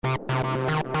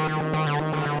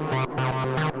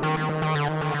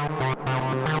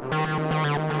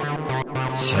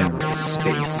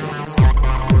TerraSpaces.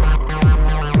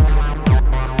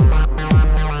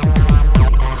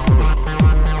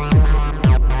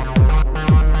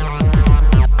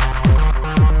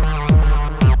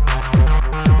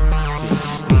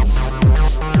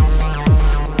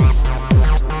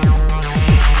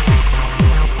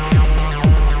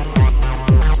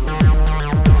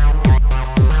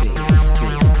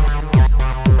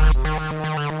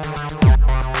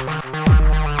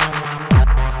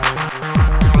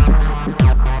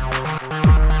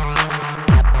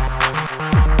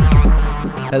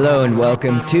 Hello and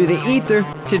welcome to The Ether.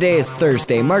 Today is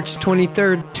Thursday, March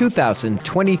 23rd,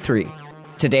 2023.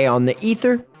 Today on The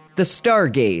Ether, the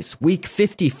Stargaze Week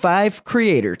 55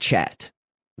 Creator Chat.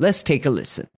 Let's take a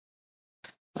listen.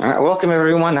 All right, welcome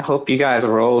everyone. I hope you guys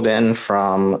rolled in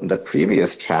from the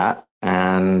previous chat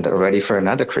and are ready for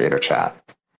another creator chat.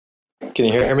 Can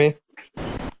you hear me?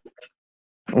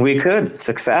 We could.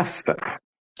 Success.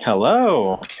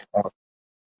 Hello.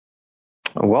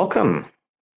 Welcome.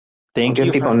 Thank Give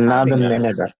you people for another having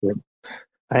minute. us.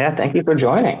 Yeah, thank you for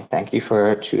joining. Thank you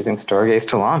for choosing Stargaze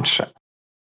to launch.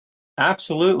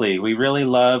 Absolutely. We really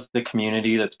love the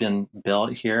community that's been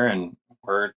built here, and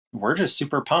we're just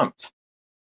super pumped.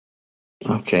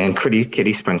 Okay, and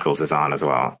Kitty Sprinkles is on as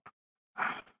well.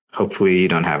 Hopefully you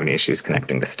don't have any issues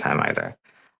connecting this time either.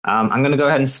 I'm going to go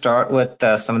ahead and start with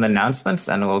some of the announcements,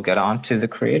 and we'll get on to the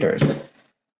creators.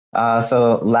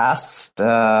 So last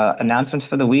announcements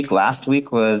for the week. Last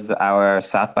week was our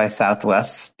South by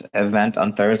Southwest event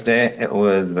on Thursday. It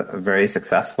was very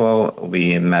successful.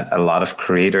 We met a lot of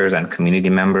creators and community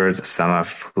members, some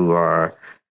of who are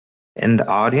in the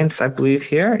audience, I believe,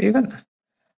 here even.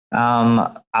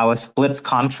 Our splits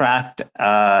contract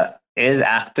is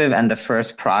active, and the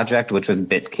first project, which was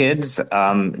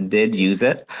BitKids, did use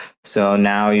it. So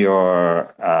now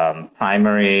your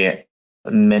primary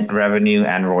mint revenue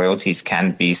and royalties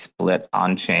can be split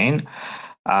on chain.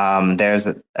 There's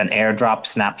an airdrop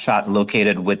snapshot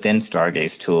located within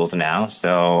Stargaze tools now,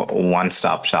 so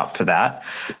one-stop shop for that.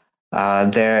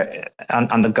 There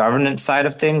on the governance side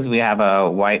of things, we have a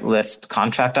whitelist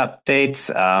contract updates,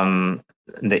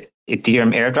 the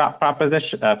Ethereum airdrop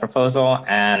proposal,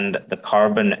 and the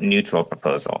carbon neutral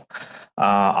proposal.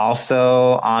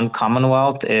 Also on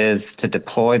Commonwealth is to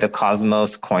deploy the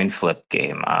Cosmos coin flip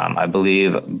game. I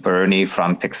believe Bernie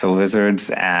from Pixel Wizards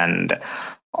and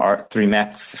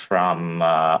Art3Mex from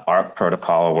Art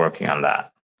Protocol are working on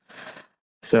that.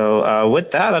 So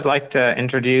with that, I'd like to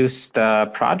introduce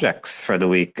the projects for the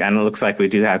week. And it looks like we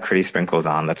do have Kitty Sprinkles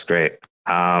on. That's great.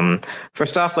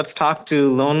 First off, let's talk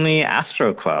to Lonely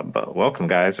Astro Club. Welcome,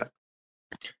 guys.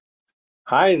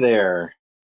 Hi there.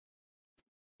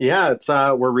 Yeah, it's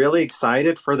we're really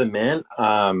excited for the mint.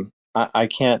 I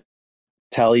can't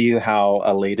tell you how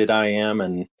elated I am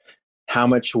and how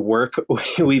much work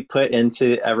we put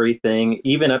into everything,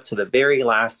 even up to the very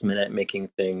last minute, making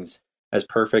things as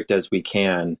perfect as we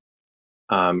can.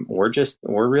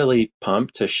 We're really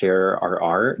pumped to share our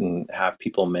art and have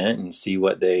people mint and see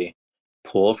what they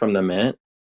pull from the mint,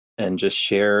 and just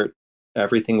share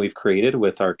everything we've created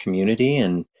with our community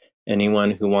and anyone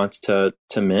who wants to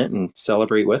mint and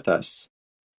celebrate with us.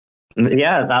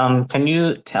 Yeah, can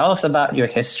you tell us about your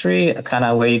history, kind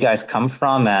of where you guys come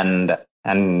from, and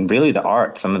really the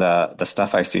art? Some of the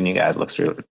stuff I've seen you guys looks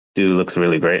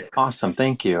really great. Awesome,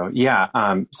 thank you. Yeah,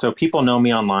 so people know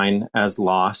me online as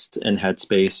Lost in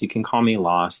Headspace. You can call me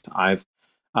Lost. And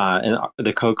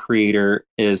the co-creator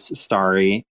is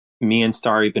Starry. Me and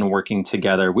Starry have been working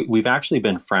together. We've actually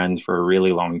been friends for a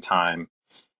really long time,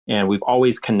 and we've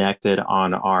always connected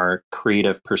on our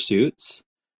creative pursuits.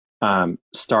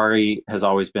 Starry has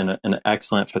always been an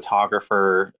excellent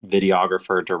photographer,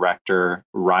 videographer, director,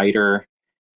 writer.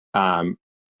 And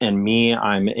me,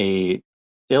 I'm a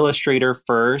illustrator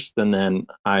first, and then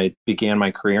I began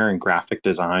my career in graphic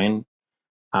design.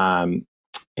 And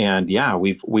yeah,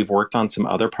 we've worked on some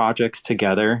other projects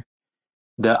together.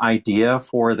 The idea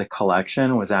for the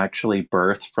collection was actually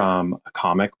birthed from a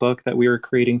comic book that we were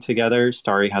creating together.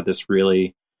 Starry had this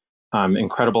really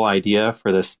incredible idea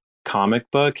for this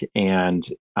comic book, and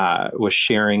was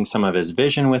sharing some of his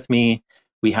vision with me.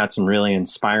 We had some really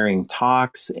inspiring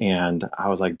talks, and I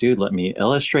was like, dude, let me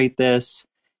illustrate this.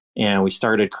 And we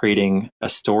started creating a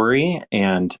story,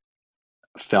 and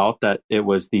felt that it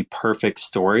was the perfect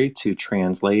story to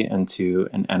translate into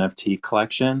an NFT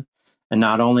collection, and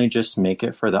not only just make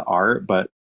it for the art, but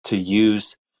to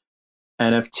use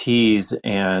NFTs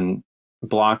and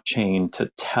blockchain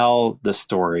to tell the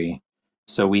story.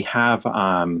 So we have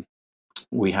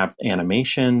We have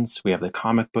animations, we have the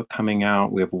comic book coming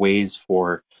out, we have ways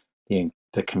for the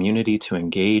community to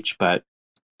engage. But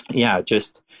yeah,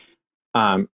 just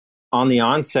on the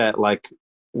onset, like,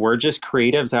 we're just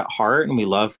creatives at heart and we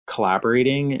love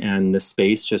collaborating, and the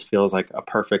space just feels like a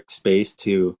perfect space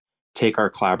to take our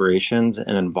collaborations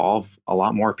and involve a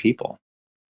lot more people.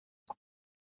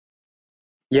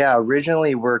 Yeah,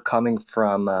 originally we're coming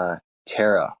from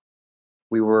Terra.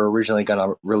 We were originally going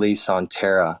to release on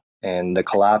Terra, and the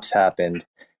collapse happened.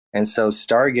 And so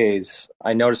Stargaze,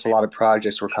 I noticed a lot of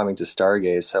projects were coming to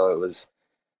Stargaze, so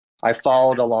I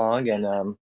followed along,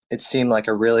 and it seemed like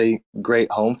a really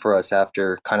great home for us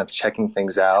after kind of checking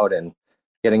things out and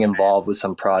getting involved with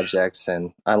some projects.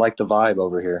 And I like the vibe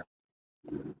over here.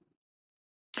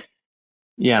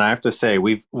 Yeah, and I have to say,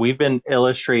 we've been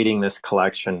illustrating this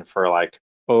collection for like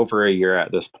over a year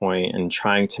at this point and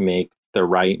trying to make the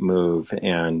right move,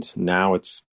 and now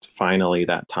it's finally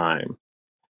that time.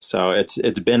 So it's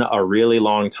been a really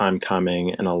long time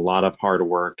coming, and a lot of hard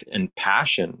work and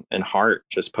passion and heart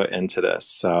just put into this.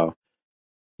 So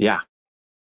yeah.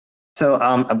 So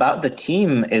about the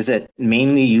team, is it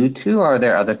mainly you two, or are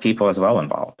there other people as well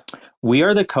involved? We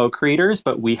are the co-creators,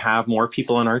 but we have more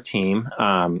people in our team.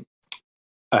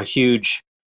 A huge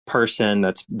person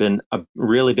that's been a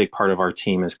really big part of our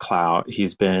team is Clout.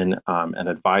 He's been an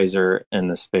advisor in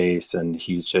the space, and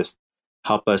he's just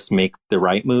helped us make the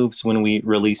right moves when we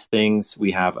release things.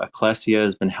 We have Ecclesia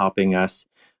has been helping us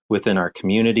within our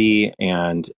community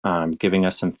and giving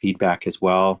us some feedback as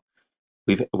well.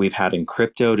 We've had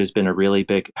Encryptoed has been a really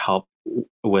big help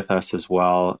with us as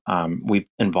well. We've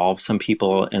involved some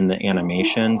people in the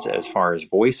animations as far as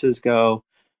voices go.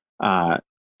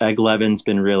 Egg Levin's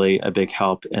been really a big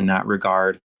help in that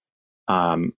regard.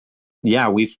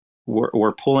 Yeah,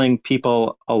 we're pulling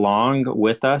people along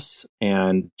with us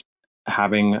and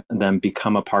having them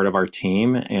become a part of our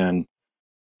team, and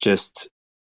just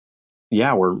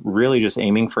we're really just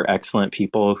aiming for excellent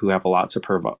people who have a lot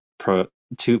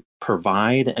to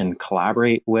provide and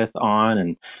collaborate with on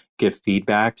and give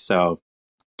feedback. So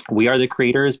we are the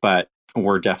creators, but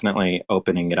we're definitely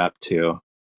opening it up to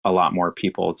a lot more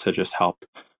people to just help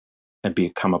and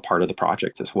become a part of the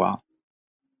project as well.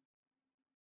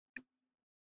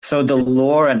 So the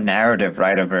lore and narrative,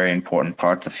 right, are very important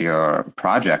parts of your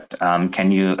project.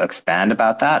 Can you expand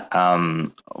about that?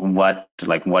 What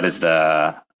is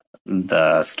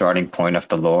the starting point of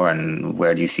the lore, and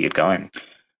where do you see it going?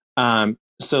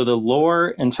 So the lore,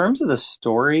 in terms of the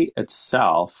story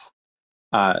itself,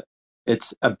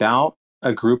 it's about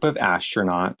a group of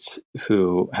astronauts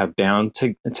who have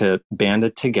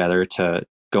banded together to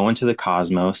go into the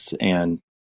cosmos and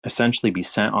essentially be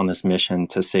sent on this mission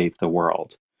to save the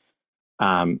world.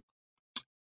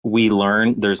 We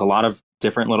learn there's a lot of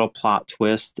different little plot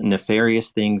twists, nefarious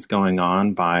things going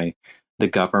on by the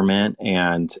government,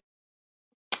 and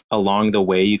along the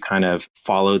way you kind of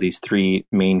follow these three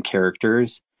main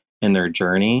characters in their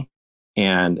journey.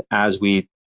 And as we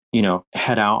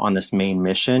head out on this main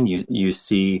mission, you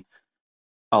see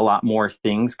a lot more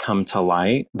things come to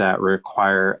light that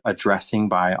require addressing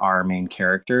by our main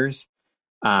characters.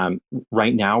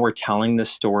 Right now we're telling the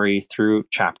story through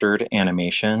chaptered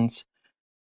animations.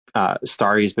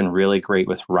 Starry's been really great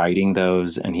with writing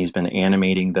those, and he's been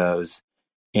animating those.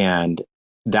 And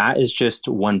that is just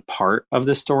one part of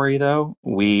the story, though.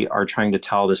 We are trying to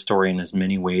tell the story in as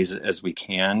many ways as we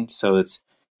can, so it's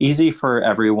easy for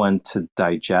everyone to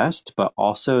digest, but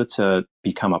also to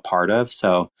become a part of.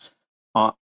 So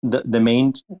the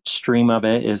main stream of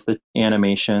it is the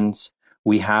animations.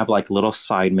 We have like little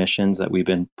side missions that we've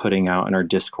been putting out in our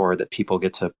Discord that people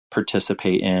get to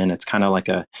participate in. It's kind of like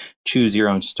a choose your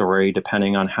own story,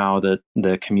 depending on how the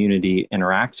community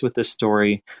interacts with this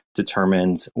story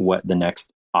determines what the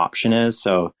next option is.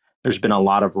 So there's been a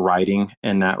lot of writing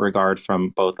in that regard from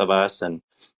both of us. And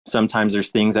sometimes there's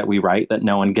things that we write that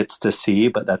no one gets to see,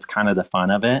 but that's kind of the fun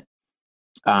of it.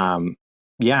 And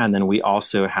then we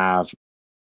also have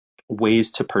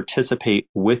ways to participate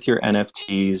with your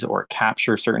NFTs or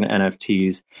capture certain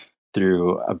NFTs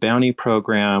through a bounty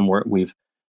program, where we've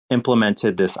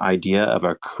implemented this idea of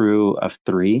a crew of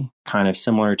three, kind of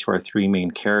similar to our three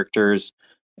main characters,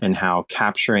 and how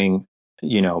capturing,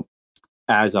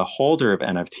 as a holder of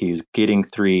NFTs, getting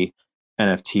three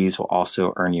NFTs will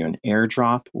also earn you an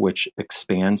airdrop, which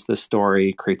expands the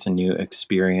story, creates a new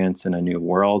experience and a new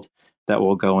world that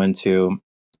we'll go into.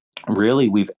 Really,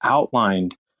 we've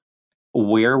outlined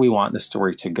where we want the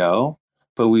story to go,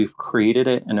 but we've created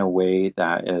it in a way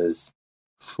that is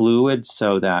fluid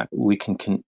so that we can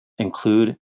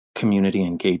include community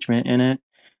engagement in it.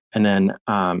 And then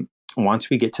once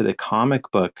we get to the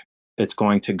comic book it's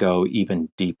going to go even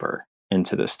deeper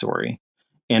into the story.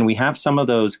 And we have some of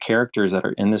those characters that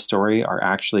are in the story are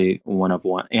actually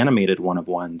animated one of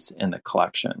ones in the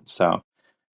collection. So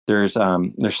there's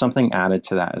something added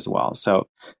to that as well. So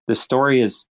the story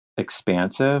is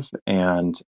expansive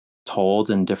and told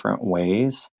in different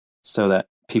ways so that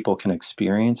people can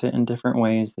experience it in different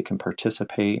ways. They can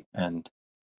participate. And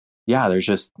yeah,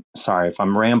 sorry if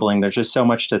I'm rambling, there's just so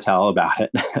much to tell about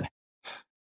it.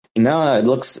 No, it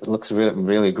looks really,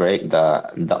 really great.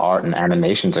 The art and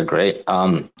animations are great.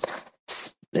 Talking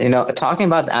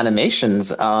about the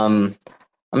animations, I'm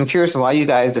curious why you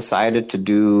guys decided to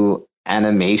do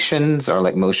animations or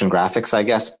like motion graphics, I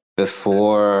guess,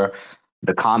 before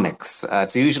the comics.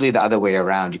 It's usually the other way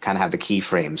around. You kind of have the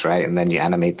keyframes, right? And then you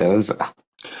animate those.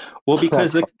 Well,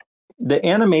 because the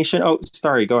animation. Oh,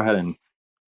 sorry. Go ahead. And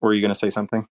were you going to say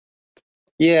something?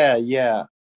 Yeah.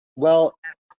 Well,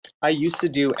 I used to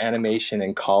do animation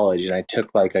in college, and I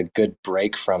took like a good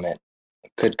break from it, a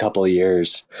good couple of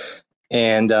years.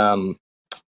 And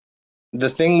the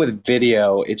thing with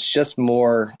video, it's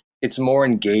more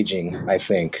engaging, I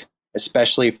think,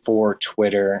 especially for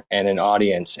Twitter and an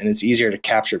audience, and it's easier to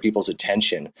capture people's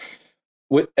attention.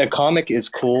 With a comic is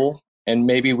cool, and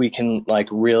maybe we can like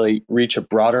really reach a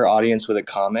broader audience with a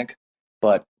comic,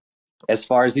 but as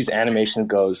far as these animation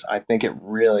goes, I think it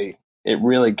really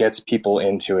gets people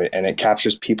into it, and it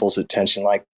captures people's attention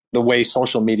like the way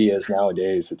social media is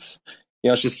nowadays. It's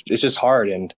just hard,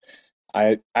 and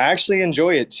I actually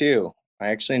enjoy it too. I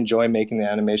actually enjoy making the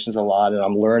animations a lot, and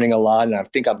I'm learning a lot, and I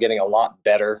think I'm getting a lot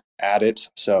better at it.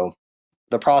 So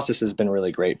the process has been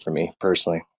really great for me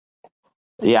personally.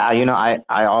 Yeah,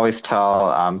 I always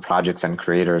tell projects and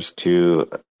creators to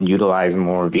utilize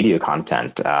more video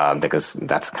content because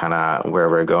that's kind of where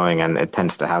we're going, and it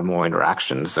tends to have more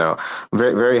interactions. So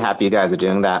very, very happy you guys are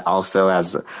doing that. Also,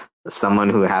 as someone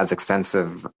who has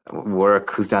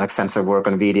who's done extensive work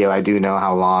on video, I do know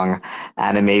how long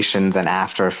animations and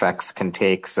After Effects can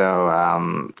take. So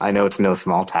I know it's no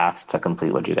small task to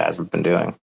complete what you guys have been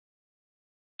doing.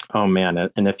 Oh man,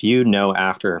 and if you know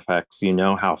After Effects, you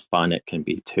know how fun it can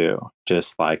be too.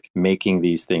 Just like making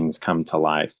these things come to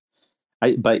life.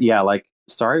 But yeah, like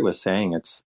Starry was saying,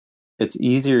 it's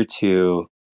easier to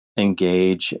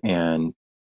engage and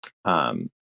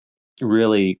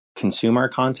really consume our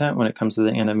content when it comes to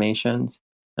the animations.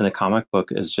 And the comic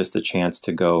book is just a chance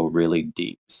to go really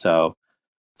deep. So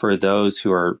for those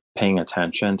who are paying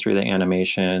attention through the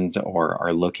animations or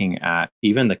are looking at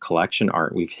even the collection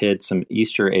art, we've hid some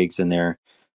Easter eggs in there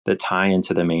that tie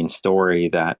into the main story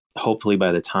that hopefully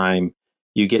by the time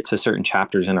you get to certain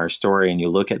chapters in our story and you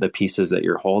look at the pieces that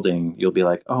you're holding, you'll be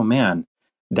like, oh man,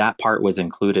 that part was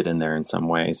included in there in some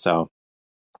way. So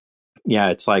yeah,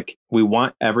 it's like we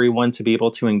want everyone to be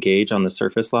able to engage on the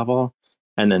surface level.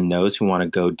 And then those who want to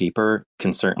go deeper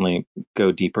can certainly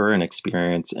go deeper and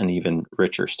experience an even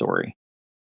richer story.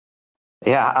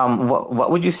 Yeah.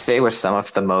 What would you say were some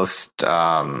of the most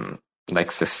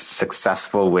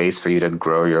successful ways for you to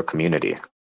grow your community?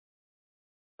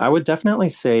 I would definitely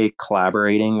say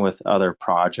collaborating with other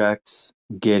projects,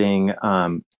 getting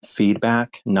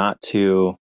feedback, not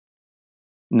to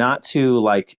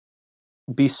like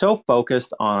be so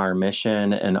focused on our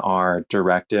mission and our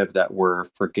directive that we're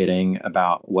forgetting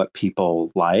about what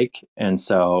people like. And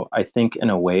so I think in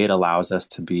a way it allows us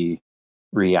to be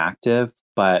reactive,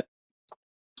 but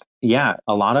yeah,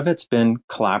 a lot of it's been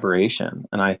collaboration.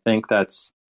 And I think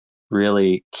that's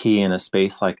really key in a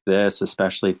space like this,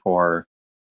 especially for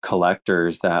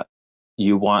collectors, that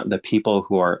you want the people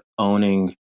who are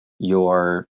owning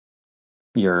your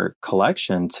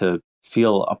collection to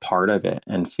feel a part of it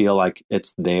and feel like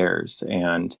it's theirs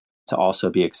and to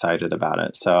also be excited about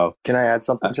it. So can I add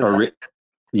something to that?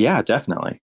 Yeah,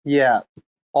 definitely. Yeah.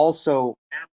 Also,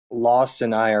 Lost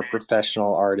and I are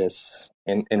professional artists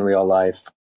in real life,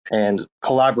 and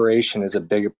collaboration is a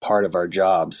big part of our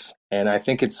jobs. And I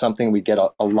think it's something we get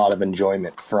a lot of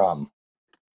enjoyment from,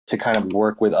 to kind of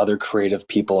work with other creative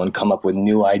people and come up with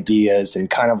new ideas and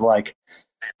kind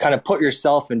of put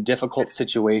yourself in difficult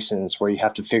situations where you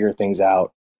have to figure things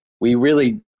out. We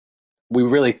really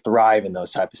thrive in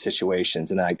those type of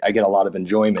situations, and I get a lot of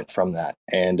enjoyment from that.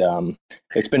 And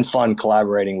it's been fun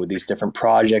collaborating with these different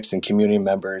projects and community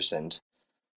members. And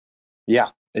yeah,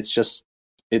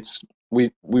 we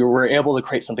were able to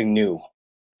create something new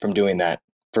from doing that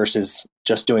versus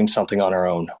just doing something on our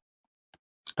own.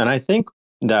 And I think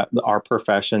that our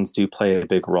professions do play a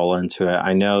big role into it.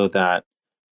 I know that,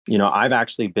 I've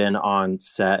actually been on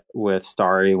set with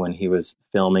Starry when he was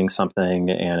filming something,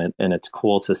 and it's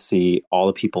cool to see all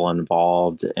the people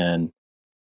involved. And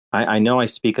I know I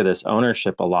speak of this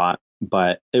ownership a lot,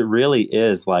 but it really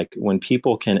is like when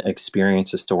people can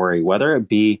experience a story, whether it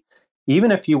be,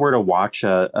 even if you were to watch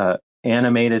a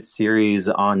animated series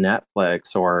on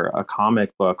Netflix or a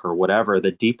comic book or whatever,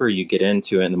 the deeper you get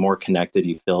into it and the more connected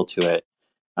you feel to it,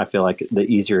 I feel like the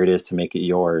easier it is to make it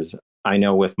yours. I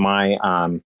know with my,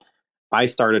 I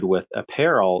started with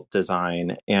apparel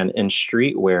design, and in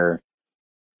streetwear,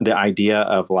 the idea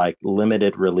of like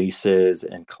limited releases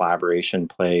and collaboration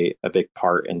play a big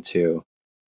part into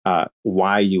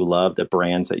why you love the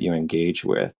brands that you engage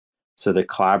with. So the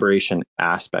collaboration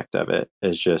aspect of it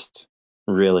is just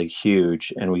really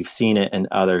huge. And we've seen it in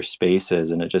other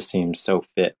spaces, and it just seems so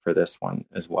fit for this one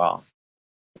as well.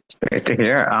 Great to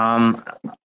hear.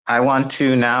 I want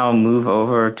to now move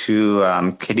over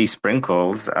to Kitty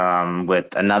Sprinkles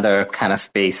with another kind of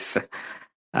space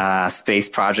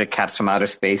project, Cats from Outer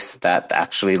Space, that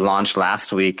actually launched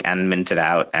last week and minted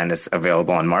out and is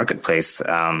available on Marketplace.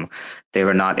 They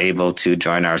were not able to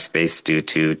join our space due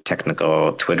to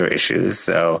technical Twitter issues.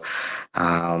 So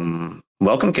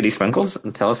welcome, Kitty Sprinkles.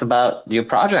 Tell us about your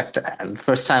project.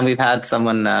 First time we've had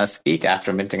someone speak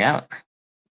after minting out.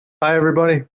 Hi,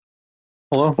 everybody.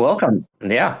 Hello. Welcome.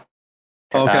 Yeah.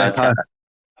 Okay.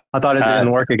 I thought it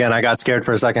didn't work again. I got scared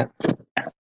for a second.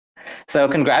 So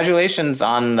congratulations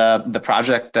on the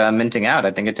project minting out.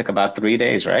 I think it took about 3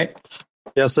 days, right?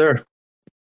 Yes, sir.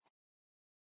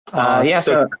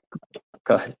 So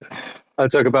go ahead.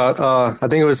 It took about, I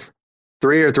think it was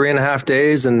 3 or 3.5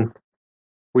 days, and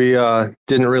we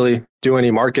didn't really do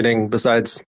any marketing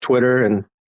besides Twitter and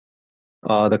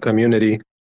the community.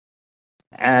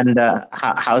 And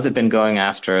how's it been going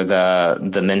after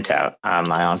the mint out? I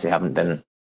honestly haven't been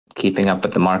keeping up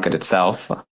with the market itself.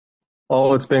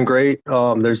 Oh, it's been great.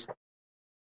 There's a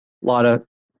lot of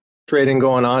trading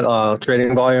going on,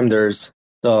 trading volume. There's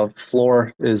the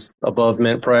floor is above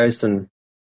mint price, and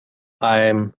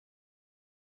I'm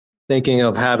thinking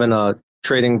of having a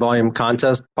trading volume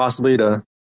contest possibly to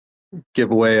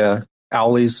give away a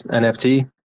Owlie's NFT.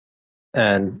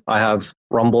 And I have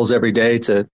rumbles every day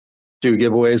to do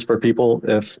giveaways for people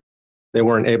if they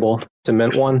weren't able to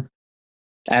mint one.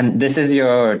 And this is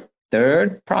your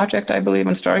third project, I believe,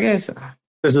 in Stargaze?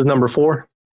 This is number 4.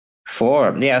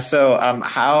 4. Yeah. So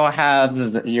how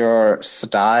has your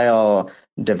style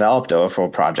developed over 4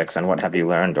 projects, and what have you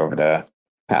learned over the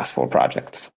past 4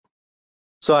 projects?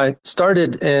 So I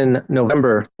started in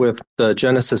November with the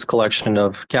Genesis collection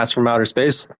of Cats from Outer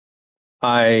Space.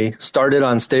 I started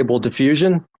on Stable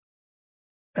Diffusion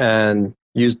and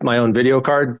used my own video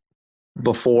card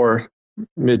before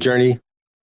Midjourney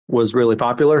was really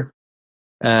popular.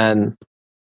 And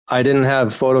I didn't have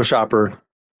Photoshop or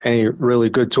any really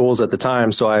good tools at the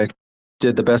time, so I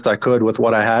did the best I could with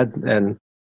what I had, and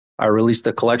I released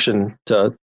a collection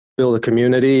to build a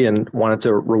community and wanted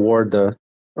to reward the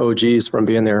OGs from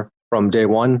being there from day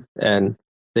one, and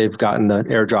they've gotten the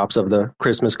airdrops of the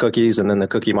Christmas cookies and then the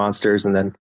Cookie Monsters, and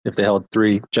then if they held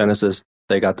 3 Genesis,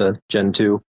 they got the Gen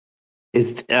 2.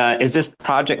 Is this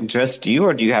project just you,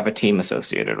 or do you have a team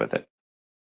associated with it?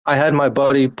 I had my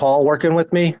buddy Paul working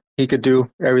with me. He could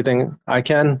do everything I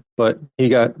can, but he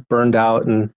got burned out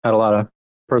and had a lot of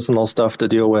personal stuff to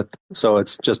deal with. So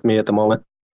it's just me at the moment.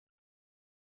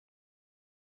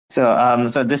 So,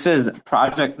 so this is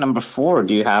project number 4.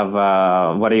 Do you have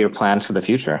what are your plans for the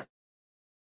future?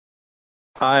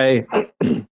 I'm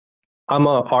an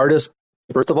artist,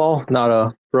 first of all, not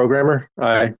a programmer.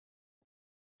 I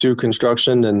do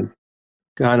construction and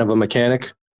kind of a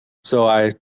mechanic. So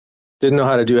I didn't know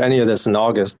how to do any of this in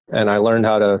August, and I learned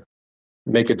how to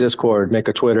make a Discord, make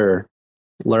a Twitter,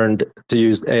 learned to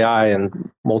use AI in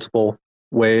multiple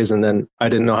ways, and then I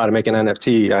didn't know how to make an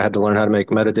NFT. I had to learn how to make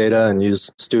metadata and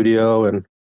use Studio, and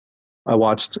I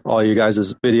watched all you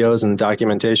guys' videos and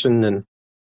documentation, and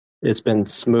it's been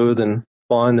smooth and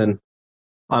fun, and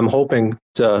I'm hoping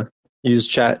to use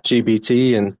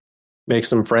ChatGPT and make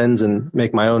some friends and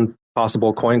make my own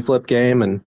possible coin flip game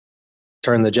and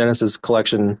turn the Genesis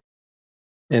collection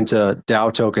into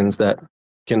DAO tokens that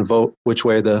can vote which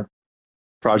way the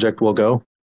project will go.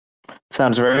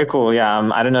 Sounds very cool. Yeah,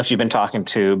 I don't know if you've been talking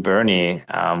to Bernie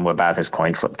about his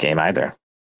coin flip game either.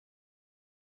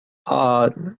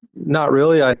 Not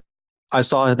really. I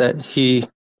saw that he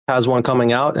has one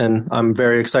coming out, and I'm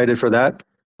very excited for that.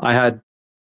 I had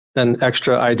an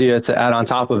extra idea to add on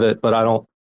top of it, but I don't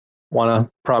want to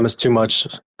promise too much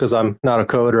because I'm not a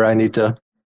coder. I need to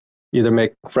either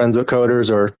make friends with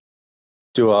coders or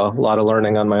do a lot of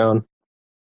learning on my own.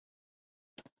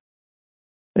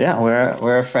 Yeah,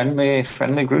 we're a friendly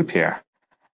group here.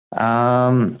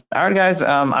 All right, guys.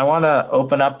 I want to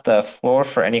open up the floor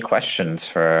for any questions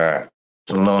for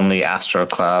Lonely Astro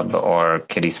Club or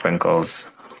Kitty Sprinkles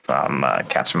from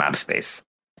Cats from Outer Space.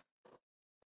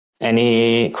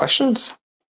 Any questions?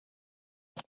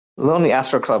 Lonely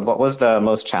Astro Club, what was the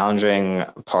most challenging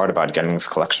part about getting this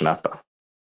collection up?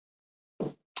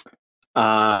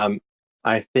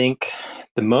 I think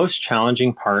the most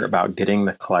challenging part about getting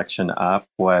the collection up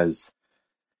was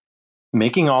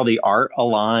making all the art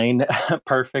align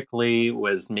perfectly,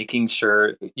 was making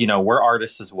sure, we're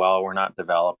artists as well. We're not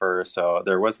developers. So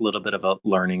there was a little bit of a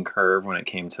learning curve when it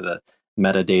came to the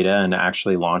metadata and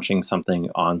actually launching something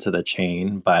onto the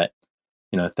chain. But,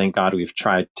 thank God we've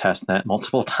tried testnet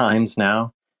multiple times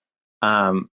now.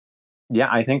 Yeah,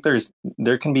 I think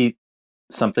there can be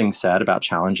something said about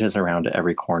challenges around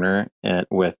every corner and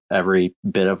with every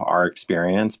bit of our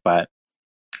experience, but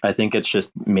I think it's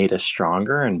just made us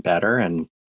stronger and better. And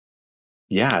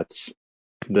yeah, it's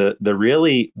the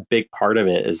really big part of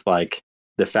it is like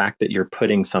the fact that you're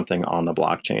putting something on the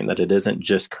blockchain, that it isn't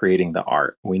just creating the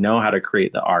art. We know how to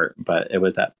create the art, but it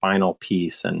was that final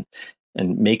piece and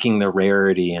making the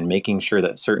rarity and making sure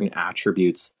that certain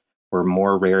attributes were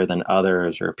more rare than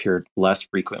others or appeared less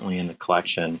frequently in the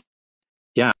collection.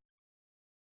 Yeah.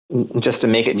 Just to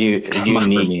make it unique.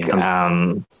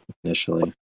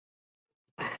 Initially.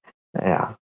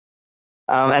 Yeah.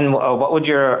 And what would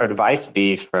your advice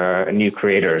be for new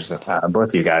creators, both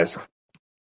of you guys?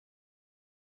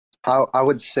 I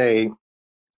would say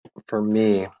for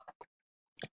me,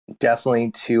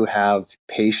 definitely to have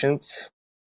patience.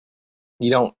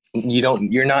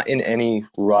 You're not in any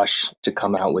rush to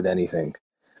come out with anything.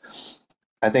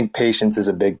 I think patience is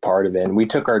a big part of it. And we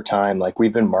took our time. Like,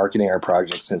 we've been marketing our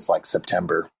project since like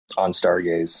September on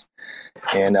Stargaze.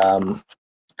 And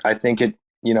I think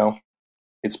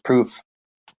it's proof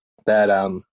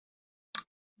that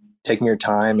taking your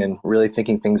time and really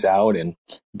thinking things out and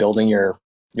building your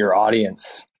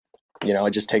audience,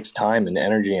 it just takes time and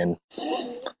energy, and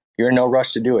you're in no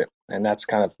rush to do it. And that's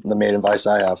kind of the main advice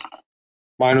I have.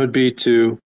 Mine would be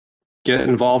to get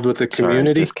involved with the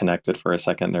community. Sorry, disconnected for a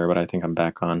second there, but I think I'm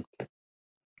back on.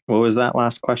 What was that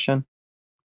last question?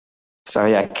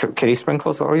 Sorry, yeah, Kitty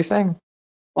Sprinkles, what were you saying?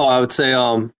 Oh, I would say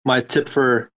my tip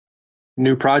for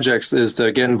new projects is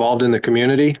to get involved in the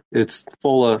community. It's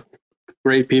full of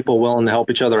great people willing to help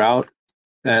each other out,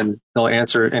 and they'll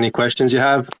answer any questions you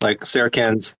have. Like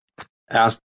Serkan's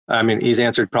asked, he's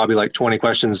answered probably like 20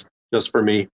 questions just for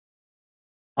me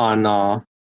on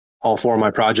all 4 of my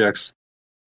projects.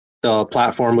 The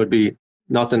platform would be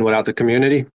nothing without the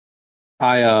community.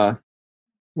 I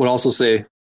would also say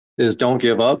is don't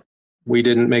give up. We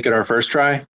didn't make it our first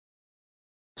try,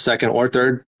 second or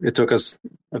third. It took us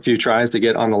a few tries to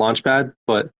get on the launch pad,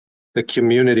 but the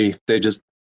community, they're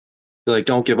like,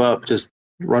 don't give up, just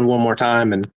run one more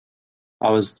time. And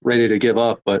I was ready to give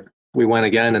up, but we went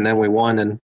again, and then we won,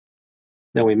 and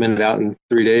then we minted out in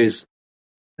 3 days.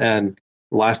 And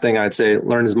the last thing I'd say,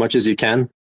 learn as much as you can.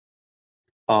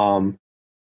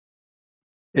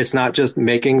 It's not just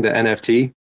making the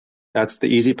NFT. That's the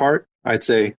easy part. I'd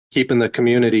say keeping the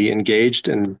community engaged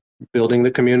and building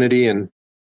the community and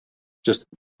just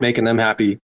making them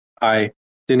happy. I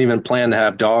didn't even plan to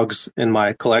have dogs in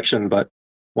my collection, but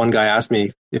one guy asked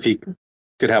me if he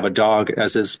could have a dog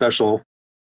as his special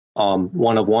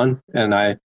one of one, and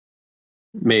I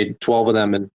made 12 of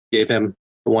them and gave him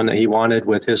the one that he wanted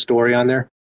with his story on there.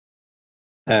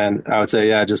 And I would say,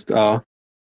 yeah, just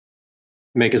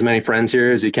make as many friends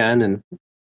here as you can, and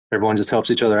everyone just helps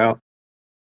each other out.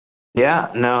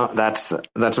 Yeah, no, that's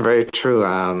very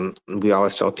true. We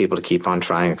always tell people to keep on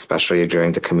trying, especially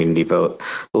during the community vote,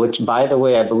 which, by the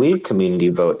way, I believe community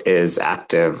vote is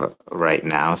active right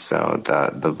now. So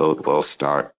the vote will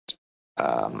start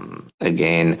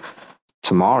again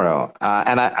tomorrow.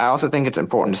 And I also think it's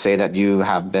important to say that you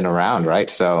have been around, right?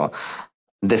 So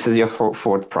this is your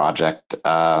fourth project,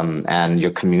 and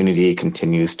your community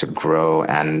continues to grow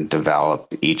and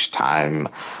develop each time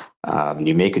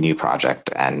you make a new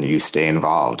project and you stay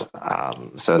involved.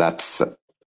 So that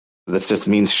just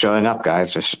means showing up,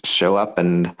 guys. Just show up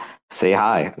and say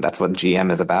hi. That's what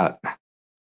GM is about.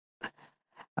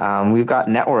 We've got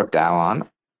Network DAO on.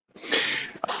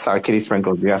 Sorry, Kitty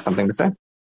Sprinkle, do you have something to say?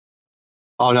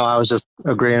 Oh, no, I was just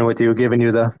agreeing with you, giving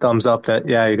you the thumbs up that,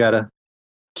 yeah, you got to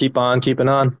keep on keeping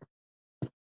on.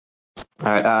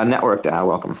 All right, Network DAO,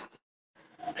 welcome.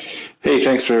 Hey,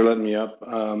 thanks for letting me up.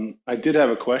 I did have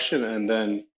a question, and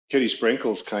then Kitty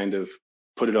Sprinkles kind of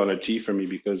put it on a tee for me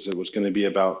because it was going to be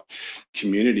about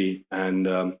community. And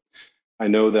I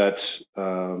know that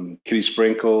Kitty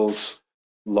Sprinkles,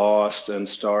 Lost, and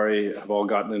Starry have all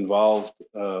gotten involved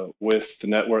with the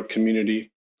network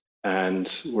community,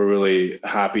 and we're really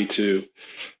happy to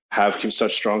have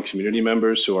such strong community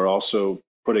members who are also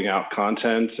putting out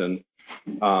content and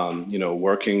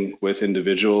working with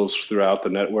individuals throughout the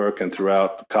network and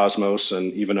throughout the Cosmos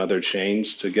and even other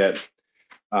chains to get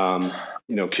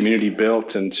community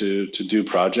built and to do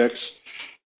projects.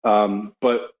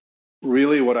 But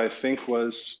really, what I think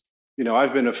was,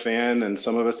 I've been a fan, and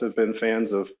some of us have been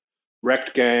fans of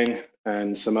Wrecked Gang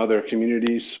and some other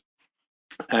communities,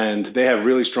 and they have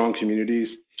really strong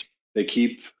communities. They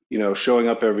keep, showing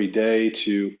up every day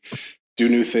to do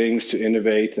new things, to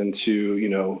innovate, and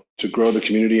to grow the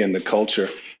community and the culture.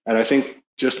 And I think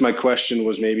just my question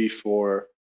was maybe for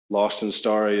Lost and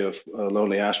Starry of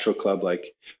Lonely Astro Club,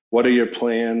 like, what are your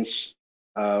plans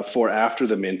for after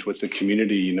the mint with the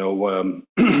community?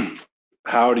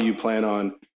 How do you plan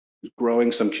on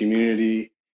growing some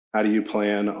community? How do you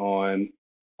plan on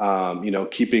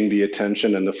keeping the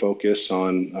attention and the focus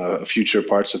on future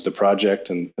parts of the project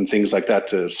and things like that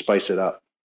to spice it up?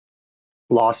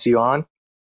 Lost you on?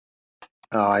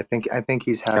 I think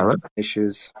he's having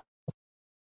issues.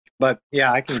 But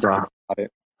yeah, I can talk about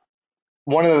it.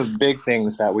 One of the big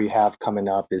things that we have coming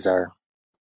up is our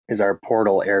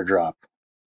portal airdrop.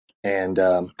 And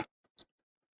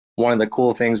one of the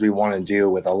cool things we want to do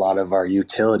with a lot of our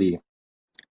utility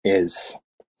is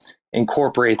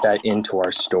incorporate that into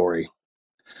our story.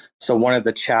 So one of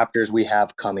the chapters we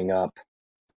have coming up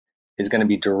is going to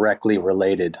be directly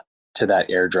related to that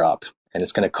airdrop, and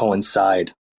it's going to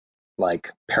coincide,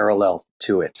 like, parallel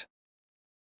to it.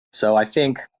 So I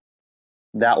think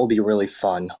that will be really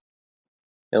fun.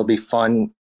 It'll be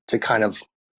fun to kind of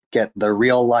get the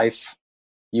real life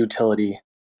utility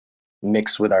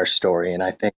mixed with our story, and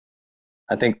I think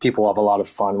people have a lot of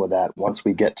fun with that once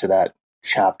we get to that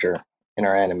chapter in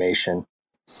our animation.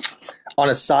 On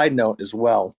a side note as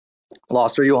well,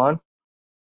 Lost, are you on?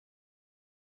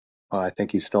 I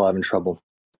think he's still having trouble.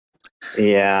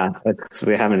 Yeah,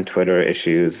 we're having Twitter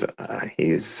issues.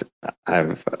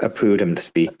 I've approved him to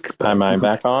speak. Am I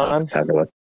back on?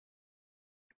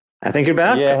 I think you're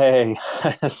back. Yay.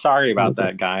 Sorry about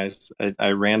that, guys.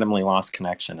 I randomly lost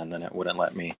connection and then it wouldn't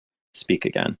let me speak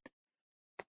again.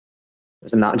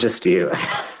 It's not just you.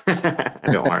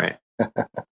 Don't worry.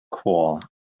 Cool.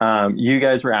 You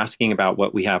guys were asking about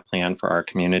what we have planned for our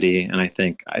community, and I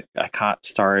think I caught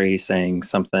Starry saying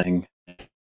something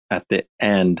at the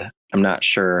end. I'm not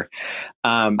sure.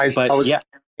 I was talking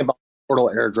about portal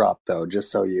airdrop, though,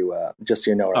 just so you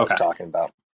know what I was talking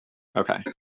about. Okay.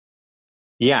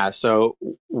 Yeah, so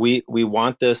we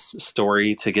want this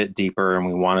story to get deeper, and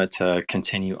we want it to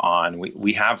continue on.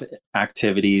 We have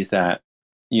activities that,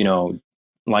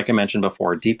 like I mentioned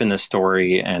before, deepen the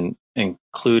story and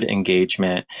include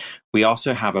engagement. We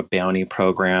also have a bounty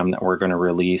program that we're going to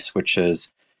release, which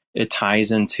it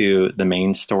ties into the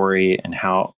main story and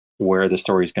where the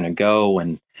story is going to go.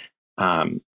 And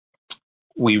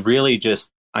we really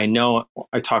I know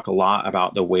I talk a lot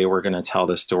about the way we're going to tell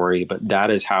the story, but that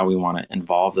is how we want to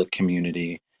involve the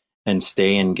community and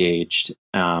stay engaged.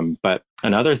 But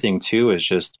another thing too is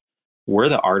just we're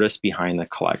the artists behind the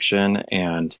collection,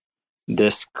 and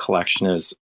this collection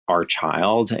is our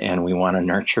child, and we want to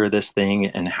nurture this thing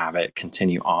and have it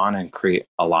continue on and create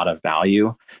a lot of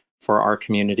value for our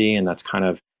community. And that's kind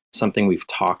of something we've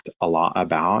talked a lot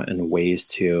about, and ways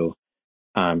to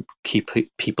keep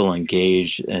people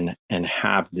engaged and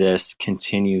have this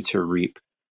continue to reap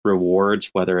rewards,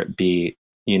 whether it be,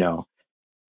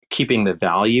 keeping the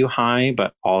value high,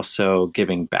 but also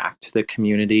giving back to the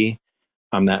community.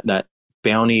 That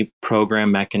bounty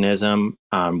program mechanism,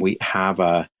 we have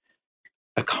a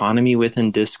economy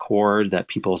within Discord that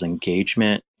people's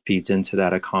engagement feeds into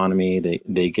that economy.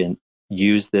 They can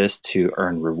use this to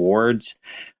earn rewards.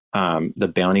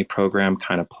 The bounty program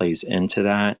kind of plays into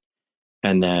that.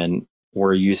 And then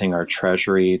we're using our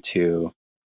treasury to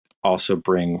also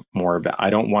bring more about.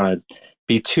 I don't want to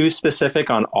be too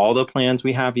specific on all the plans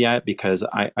we have yet, because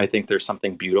I think there's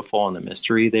something beautiful in the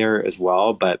mystery there as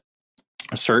well. But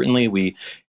certainly we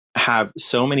have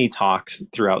so many talks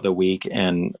throughout the week,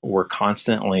 and we're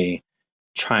constantly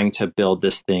trying to build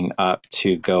this thing up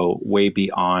to go way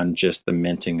beyond just the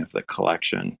minting of the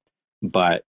collection,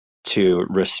 but to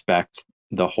respect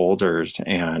the holders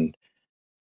and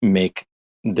make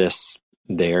this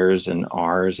theirs and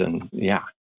ours. And yeah,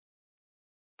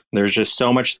 there's just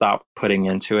so much thought putting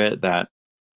into it that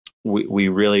we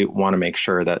really want to make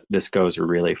sure that this goes a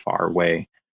really far way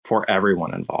for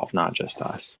everyone involved, not just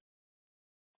us.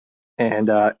 And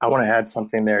I want to add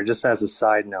something there, just as a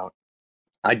side note.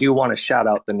 I do want to shout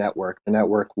out the network. The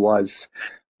network was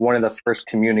one of the first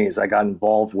communities I got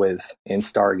involved with in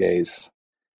Stargaze,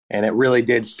 and it really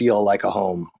did feel like a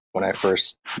home when I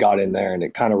first got in there, and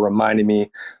it kind of reminded me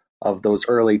of those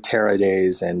early Terra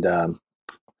days, and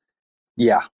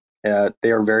yeah,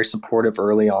 they were very supportive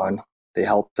early on. They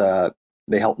helped.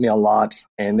 They helped me a lot,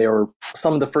 and they were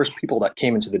some of the first people that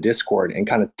came into the Discord and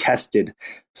kind of tested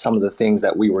some of the things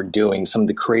that we were doing, some of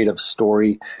the creative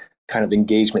story kind of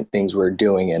engagement things we were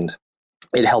doing, and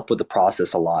it helped with the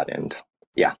process a lot. And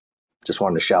yeah, just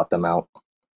wanted to shout them out.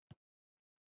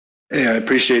 Hey, I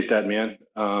appreciate that, man.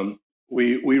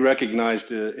 We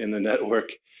recognized in the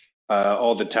network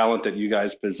all the talent that you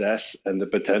guys possess and the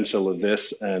potential of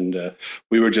this, and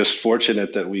we were just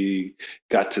fortunate that we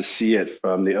got to see it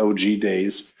from the OG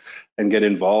days and get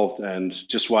involved. And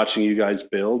just watching you guys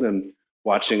build and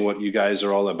watching what you guys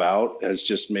are all about has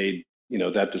just made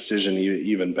that decision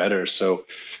even better. So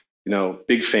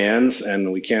big fans,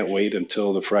 and we can't wait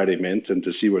until the Friday Mint and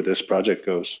to see where this project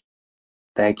goes.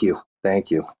 Thank you.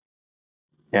 Thank you.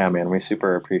 Yeah, man, we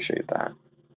super appreciate that.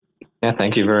 Yeah,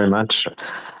 thank you very much.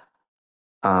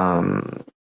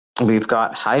 We've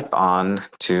got Hype on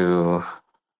the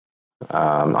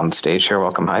stage here.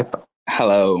 Welcome, Hype.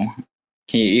 Hello.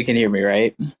 You can hear me,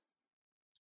 right?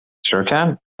 Sure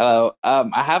can. Hello.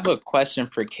 I have a question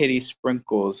for Kitty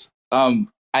Sprinkles.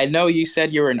 I know you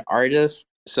said you're an artist,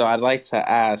 so I'd like to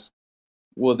ask,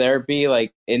 will there be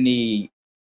like any,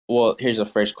 well, here's the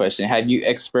first question. Have you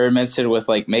experimented with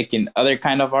like making other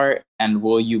kind of art, and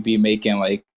will you be making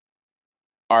like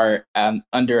art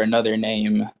under another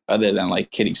name other than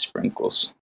like Kitty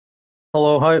Sprinkles?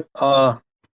 Hello, Hype.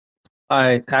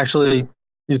 I actually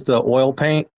used the oil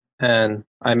paint and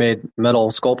I made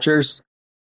metal sculptures.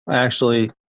 I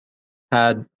actually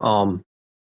had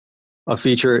a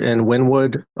feature in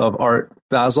Winwood of Art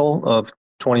Basel of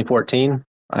 2014.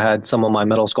 I had some of my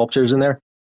metal sculptures in there.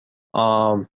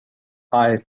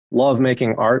 I love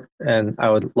making art, and I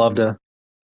would love to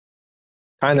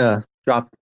kind of drop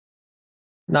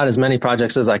not as many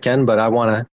projects as I can, but I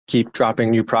want to keep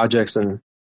dropping new projects and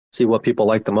see what people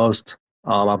like the most.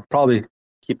 I'll probably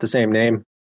keep the same name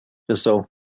just so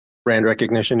brand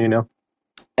recognition,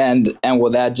 And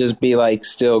will that just be like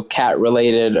still cat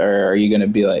related, or are you going to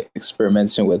be like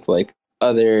experimenting with like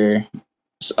other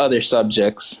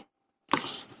subjects?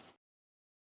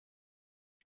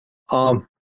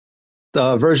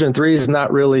 The version 3 is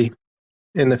not really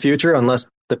in the future unless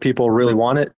the people really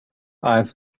want it.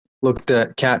 I've looked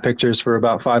at cat pictures for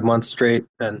about 5 months straight,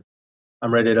 and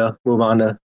I'm ready to move on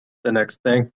to the next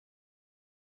thing.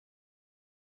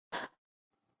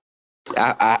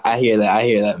 I hear that. I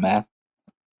hear that, man.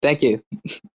 Thank you.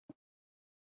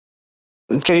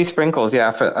 Kitty Sprinkles,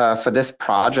 yeah, for this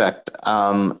project,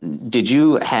 did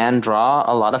you hand draw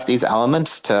a lot of these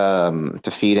elements to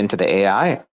feed into the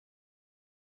AI?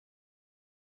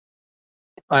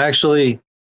 I actually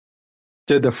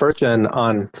did the first gen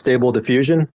on Stable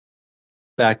Diffusion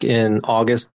back in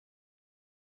August,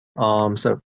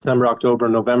 September, October,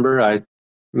 November. I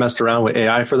messed around with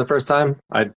AI for the first time.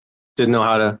 I didn't know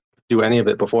how to do any of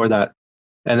it before that.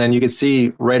 And then you could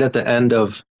see right at the end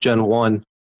of Gen 1,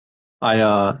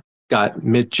 I got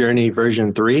Mid-Journey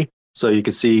version 3, so you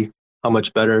could see how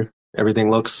much better everything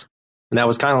looks. And that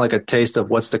was kind of like a taste of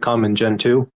what's to come in Gen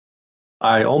 2.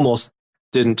 I almost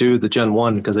didn't do the Gen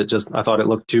 1 because I thought it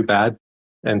looked too bad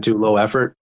and too low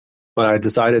effort. But I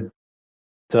decided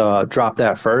to drop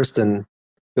that first and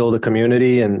build a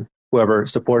community, and whoever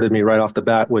supported me right off the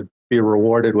bat would be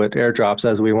rewarded with airdrops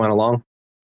as we went along.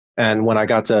 And when I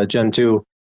got to Gen 2,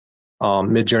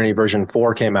 Mid-Journey version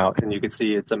 4 came out, and you could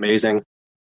see it's amazing.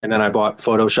 And then I bought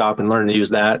Photoshop and learned to use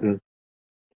that, and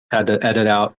had to edit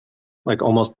out like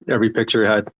almost every picture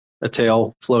had a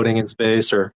tail floating in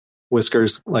space or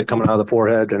whiskers like coming out of the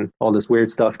forehead and all this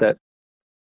weird stuff that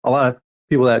a lot of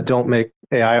people that don't make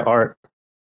AI art,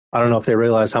 I don't know if they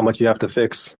realize how much you have to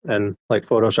fix and like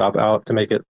Photoshop out to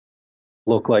make it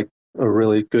look like a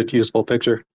really good, useful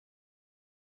picture.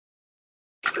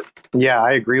 Yeah,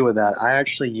 I agree with that. I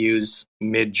actually use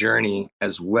Mid-Journey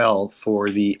as well for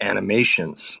the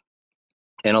animations.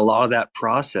 And a lot of that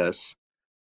process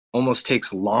almost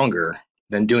takes longer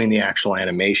than doing the actual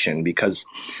animation because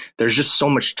there's just so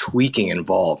much tweaking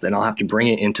involved. And I'll have to bring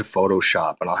it into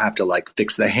Photoshop, and I'll have to like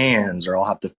fix the hands, or I'll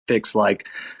have to fix like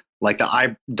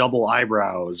the double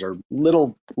eyebrows, or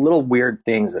little weird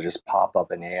things that just pop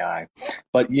up in AI.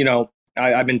 But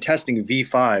I've been testing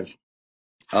V5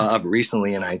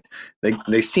 recently, and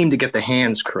they seem to get the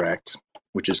hands correct,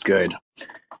 which is good.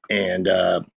 And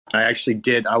I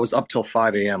was up till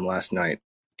 5 a.m. last night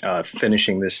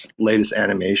finishing this latest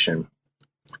animation.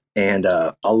 And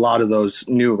a lot of those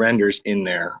new renders in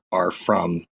there are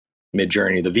from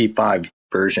Mid-Journey, the V5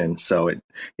 version. So it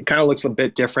kind of looks a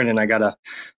bit different, and I gotta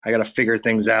figure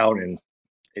things out and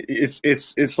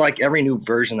It's like every new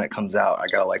version that comes out, I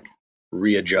gotta like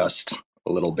readjust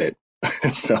a little bit.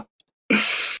 So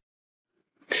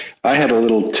I had a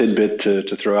little tidbit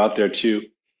to throw out there too.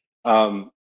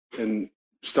 And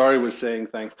Starry was saying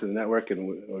thanks to the network, and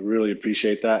we really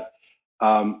appreciate that.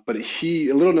 But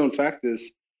a little known fact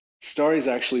is, Starry's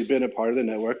actually been a part of the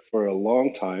network for a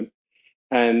long time.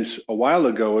 And a while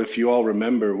ago, if you all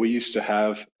remember, we used to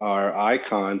have our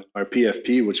icon, our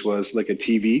PFP, which was like a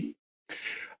TV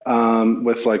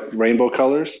with like rainbow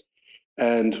colors.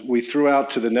 And we threw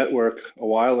out to the network a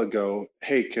while ago,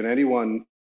 hey, can anyone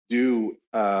do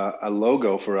a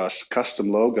logo for us, custom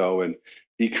logo, and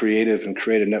be creative and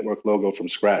create a network logo from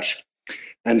scratch?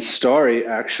 And Starry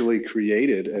actually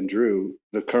created and drew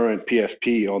the current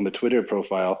PFP on the Twitter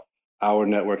profile, Our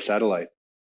Network Satellite.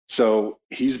 So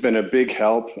he's been a big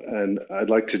help, and I'd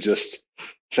like to just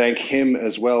thank him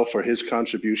as well for his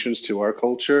contributions to our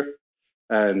culture,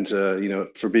 and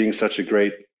for being such a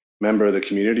great member of the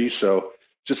community. So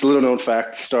just a little known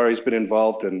fact: Starry's been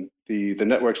involved, and the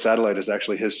network satellite is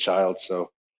actually his child.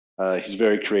 So he's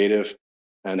very creative,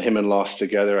 and him and Lost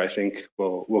together, I think,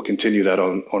 will continue that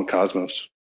on Cosmos.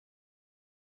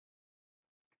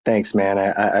 thanks, man.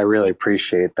 I really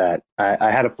appreciate that.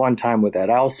 I had a fun time with that.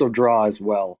 I also draw as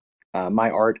well. My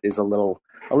art is a little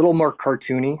more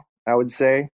cartoony, I would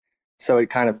say. So it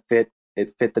kind of fit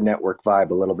the network vibe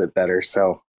a little bit better.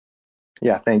 So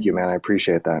yeah, thank you, man. I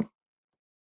appreciate that.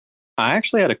 I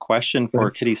actually had a question for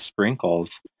Kitty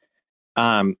Sprinkles.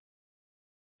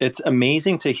 It's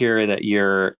amazing to hear that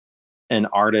you're an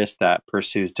artist that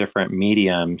pursues different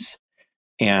mediums.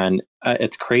 And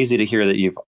it's crazy to hear that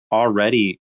you've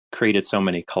already created so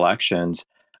many collections.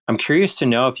 I'm curious to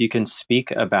know if you can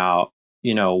speak about,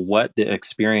 what the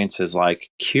experience is like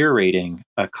curating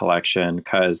a collection,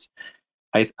 because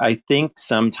I think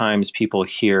sometimes people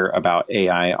hear about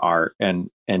AI art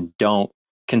and don't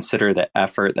consider the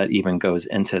effort that even goes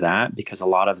into that, because a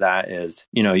lot of that is,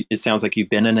 it sounds like you've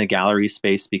been in a gallery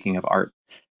space, speaking of Art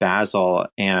Basel,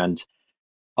 and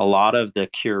a lot of the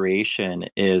curation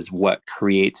is what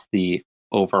creates the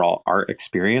overall art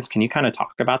experience. Can you kind of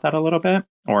talk about that a little bit,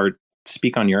 or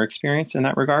speak on your experience in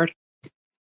that regard?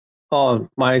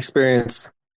 My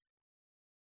experience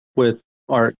with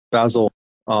Art Basel,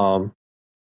 for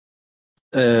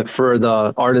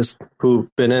the artists who've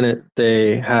been in it,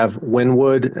 they have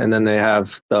Winwood, and then they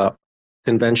have the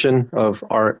convention of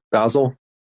Art Basel,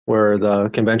 where the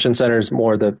convention center is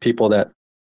more the people that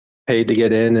paid to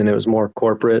get in, and it was more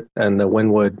corporate, and the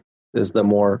Winwood is the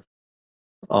more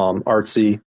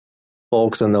artsy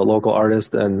folks and the local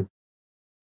artists. And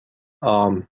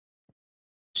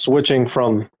switching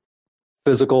from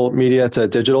physical media to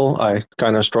digital, I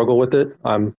kind of struggle with it.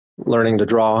 I'm learning to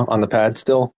draw on the pad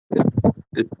still.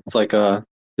 It's like a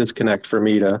disconnect for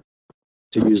me to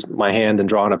use my hand and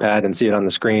draw on a pad and see it on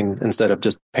the screen instead of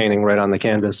just painting right on the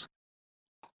canvas.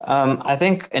 I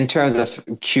think in terms of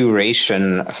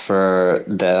curation for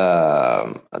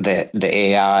the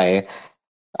AI,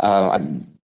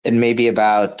 it may be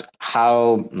about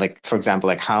how, like, for example,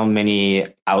 like how many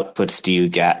outputs do you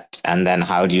get, and then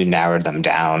how do you narrow them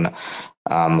down?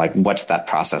 Like, what's that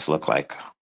process look like?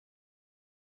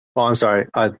 Oh, I'm sorry.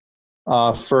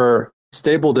 For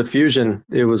Stable Diffusion,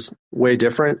 it was way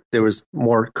different. There was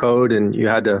more code, and you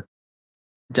had to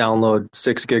download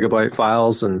 6 gigabyte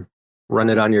files and run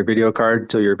it on your video card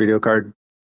till your video card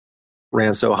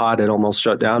ran so hot it almost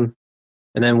shut down.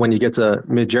 And then when you get to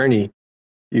Midjourney,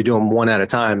 you do them one at a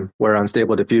time, where on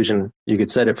Stable Diffusion, you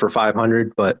could set it for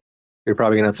 500, but you're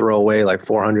probably going to throw away like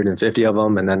 450 of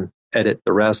them and then edit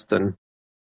the rest. And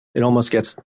it almost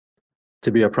gets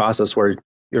to be a process where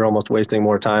you're almost wasting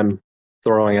more time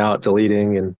throwing out,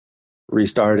 deleting, and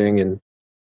restarting and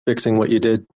fixing what you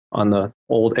did on the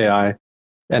old AI.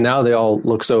 And now they all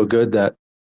look so good that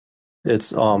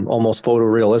it's almost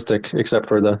photorealistic, except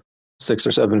for the 6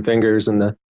 or 7 fingers and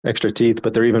the extra teeth.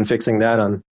 But they're even fixing that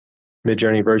on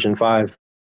Midjourney version 5.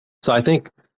 So I think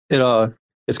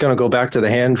it's going to go back to the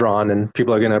hand drawn, and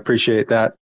people are going to appreciate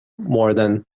that more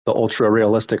than the ultra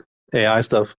realistic AI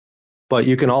stuff. But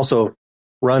you can also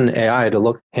run AI to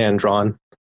look hand drawn,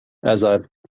 as I've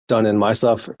done in my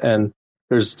stuff. And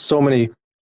there's so many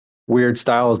weird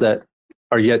styles that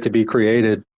are yet to be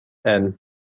created, and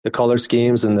the color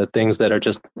schemes and the things that are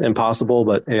just impossible,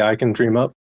 but AI can dream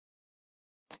up.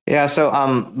 Yeah, so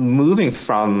moving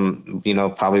from,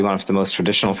 probably one of the most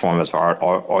traditional forms of art,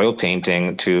 or oil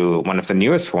painting, to one of the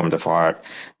newest forms of art,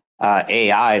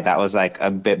 AI, that was like a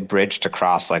bit bridged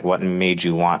across. Like, what made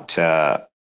you want to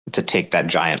take that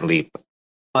giant leap?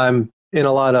 I'm in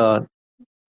a lot of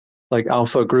like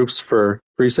alpha groups for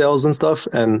pre-sales and stuff,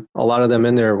 and a lot of them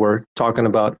in there were talking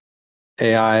about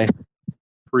AI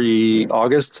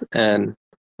pre-August, and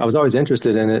I was always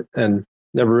interested in it and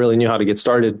never really knew how to get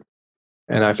started.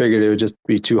 And I figured it would just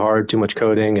be too hard, too much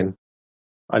coding, and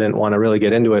I didn't want to really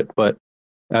get into it. But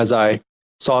as I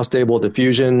saw Stable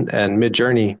Diffusion and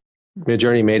Midjourney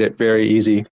made it very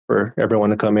easy for everyone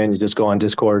to come in. You just go on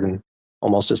Discord and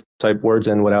almost just type words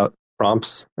in without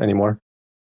prompts anymore.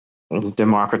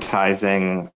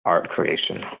 Democratizing art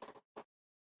creation.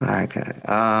 Okay.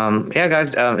 Yeah,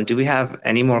 guys, do we have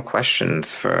any more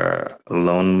questions for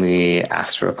Lonely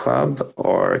Astro Club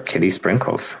or Kitty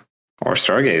Sprinkles or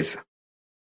Stargaze?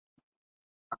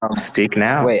 Speak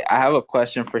now. Wait, I have a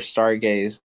question for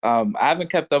Stargaze. I haven't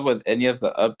kept up with any of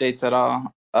the updates at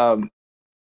all.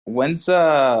 When's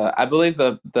I believe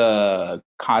the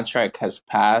contract has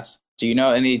passed. Do you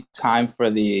know any time for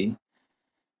the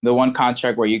one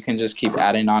contract where you can just keep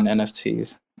adding on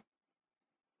NFTs?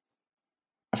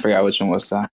 I forgot which one was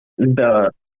that.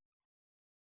 The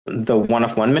one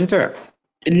of one minter?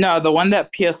 No, the one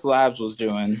that PS Labs was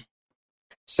doing.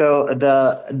 So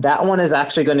that one is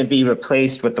actually going to be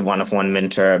replaced with the one of one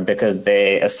minter because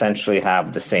they essentially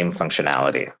have the same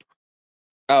functionality.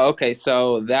 Oh, okay.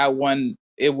 So that one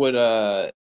it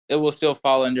will still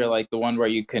fall under like the one where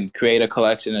you can create a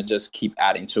collection and just keep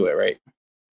adding to it, right?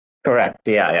 Correct.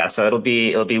 Yeah. So it'll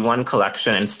be one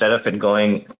collection instead of it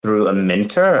going through a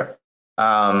minter.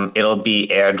 It'll be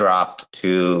dropped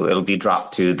to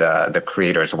the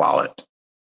creator's wallet.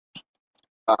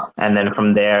 And then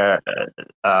from there,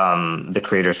 the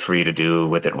creator's free to do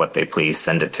with it what they please.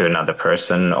 Send it to another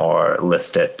person or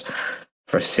list it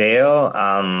for sale,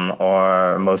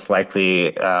 or most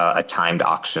likely a timed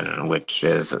auction, which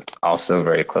is also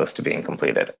very close to being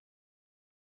completed.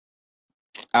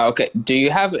 Okay. Do you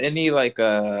have any like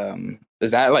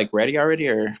is that like ready already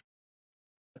or?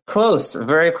 Close,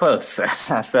 very close.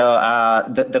 So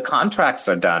the contracts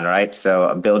are done, right?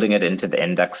 So building it into the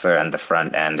indexer and the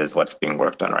front end is what's being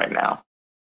worked on right now.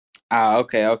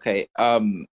 Okay.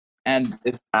 And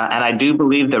I do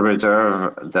believe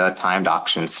the timed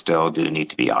auctions still do need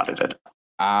to be audited.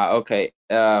 Okay.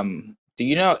 Do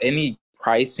you know any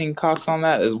pricing costs on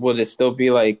that? Would it still be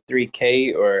like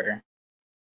 $3K or?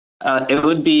 It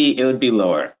would be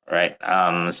lower, right?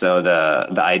 So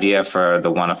the idea for the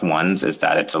one of ones is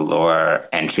that it's a lower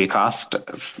entry cost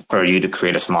for you to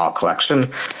create a small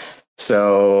collection.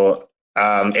 So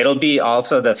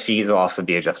the fees will also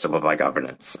be adjustable by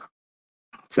governance.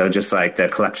 So just like the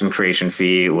collection creation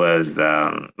fee was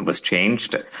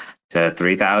changed to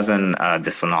 3,000,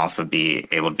 this one also be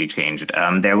able to be changed.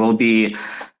 There will be,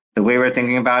 the way we're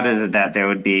thinking about it is that there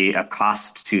would be a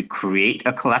cost to create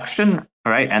a collection,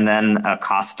 right? And then a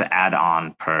cost to add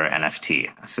on per NFT.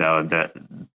 So the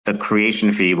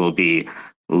creation fee will be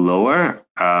lower,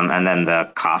 and then the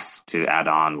cost to add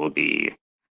on will be,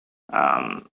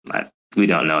 we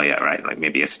don't know yet, right? Like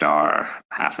maybe a star,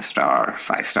 half a star,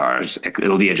 5 stars.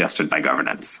 It'll be adjusted by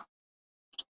governance.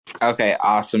 Okay,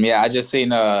 awesome. Yeah, I just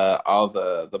seen all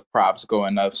the props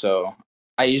going up, so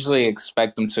I usually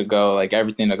expect them to go like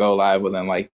everything to go live within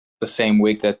like the same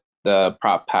week that the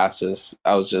prop passes.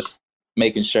 I was just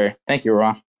making sure. Thank you,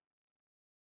 Ron.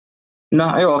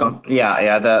 No, you're welcome.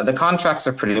 Yeah. The contracts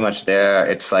are pretty much there.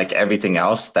 It's like everything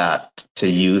else that to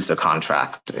use a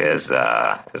contract is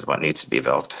what needs to be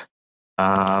built.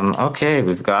 Okay,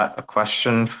 we've got a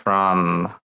question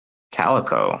from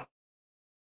Calico.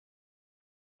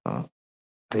 Are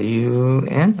you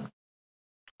in?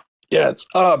 Yes.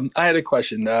 I had a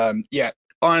question. Yeah,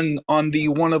 on the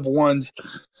one of ones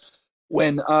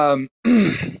when hold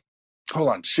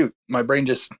on, shoot, my brain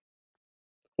just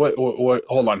what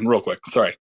hold on real quick.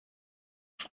 Sorry.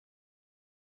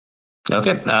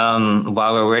 Okay.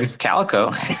 While we're waiting for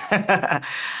Calico,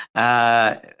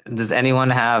 does anyone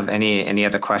have any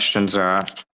other questions or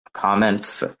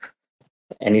comments?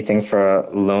 Anything for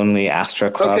Lonely Astro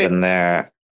Club and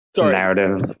their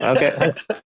narrative? Okay.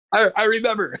 I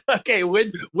remember. Okay,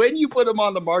 when you put them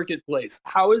on the marketplace,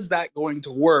 how is that going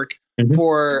to work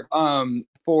for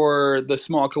the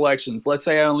small collections? Let's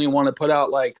say I only want to put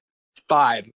out like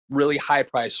 5 really high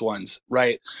priced ones,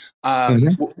 right?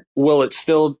 Will it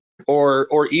still,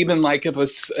 or even like if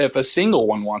a single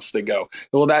one wants to go,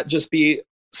 will that just be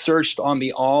searched on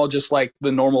the all just like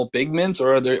the normal big mints,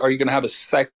 or are you going to have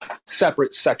a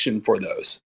separate section for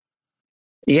those?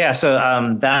 Yeah,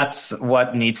 so that's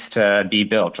what needs to be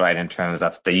built, right, in terms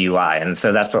of the UI, and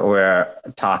so that's what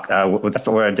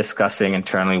we're discussing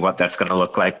internally. What that's going to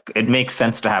look like. It makes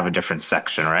sense to have a different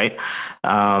section, right?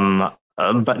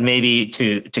 But maybe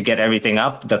to get everything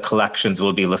up, the collections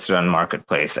will be listed on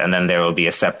Marketplace, and then there will be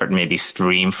a separate maybe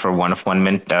stream for one of one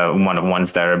mint, one of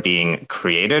ones that are being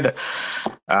created.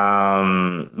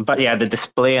 But yeah, the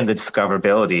display and the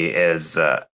discoverability is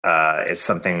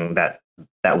something that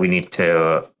we need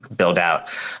to build out.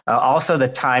 Also, the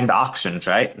timed auctions,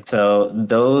 right? So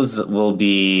those will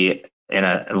need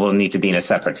to be in a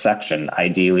separate section.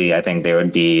 Ideally, I think they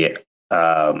would be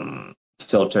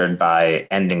filtered by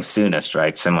ending soonest,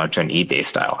 right? Similar to an eBay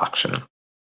style auction.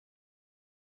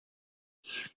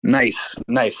 Nice.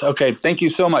 Okay, thank you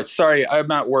so much. Sorry,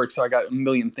 I'm at work, so I got a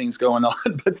million things going on,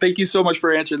 but thank you so much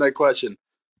for answering that question.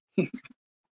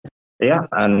 Yeah,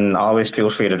 and always feel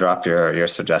free to drop your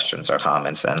suggestions or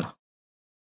comments in.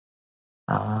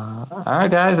 All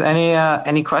right, guys.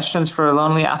 Any questions for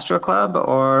Lonely Astro Club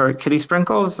or Kitty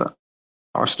Sprinkles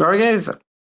or Stargaze?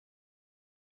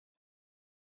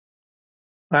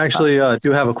 I actually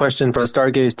do have a question for the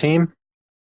Stargaze team.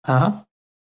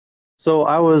 So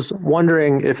I was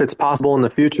wondering if it's possible in the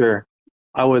future.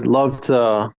 I would love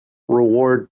to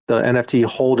reward the NFT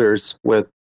holders with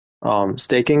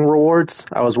staking rewards.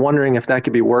 I was wondering if that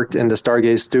could be worked into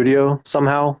Stargaze Studio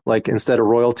somehow. Like instead of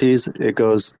royalties, it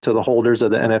goes to the holders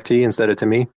of the NFT instead of to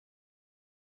me.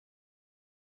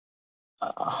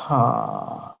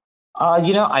 I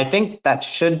think that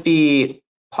should be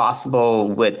possible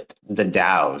with the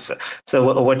DAOs.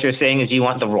 So what you're saying is you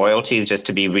want the royalties just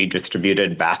to be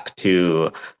redistributed back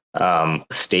to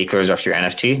stakers of your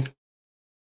NFT?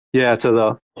 Yeah, to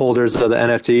the holders of the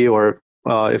NFT, or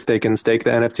if they can stake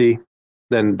the NFT,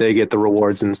 then they get the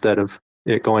rewards instead of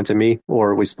it going to me,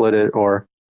 or we split it, or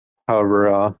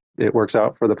however it works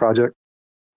out for the project.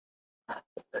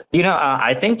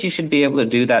 I think you should be able to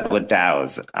do that with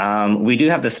DAOs. We do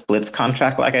have the splits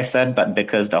contract, like I said, but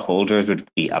because the holders would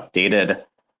be updated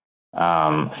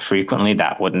frequently,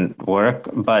 that wouldn't work.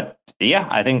 But yeah,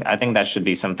 I think that should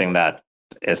be something that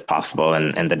is possible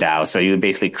in the DAO. So you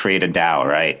basically create a DAO,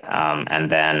 right?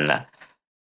 And then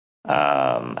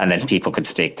people could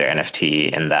stake their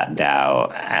NFT in that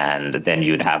DAO, and then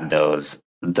you'd have those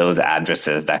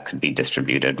addresses that could be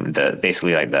distributed.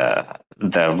 Basically like the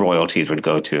royalties would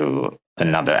go to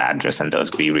another address, and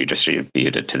those be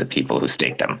redistributed to the people who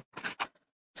staked them.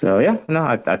 So yeah, no,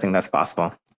 I think that's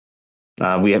possible.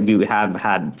 We have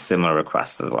had similar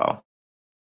requests as well.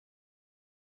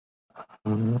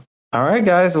 All right,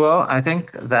 guys. Well, I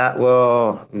think that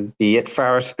will be it for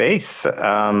our space.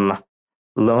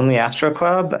 Lonely Astro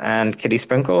Club and Kitty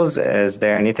Sprinkles, is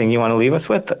there anything you want to leave us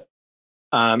with?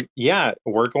 Yeah,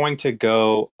 we're going to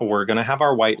have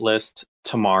our whitelist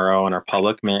tomorrow, and our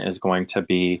public mint is going to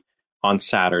be on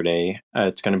Saturday.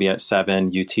 It's going to be at 7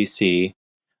 UTC.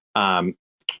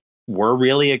 We're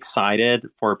really excited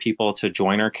for people to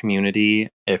join our community.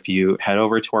 If you head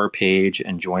over to our page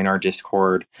and join our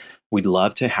Discord, we'd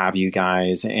love to have you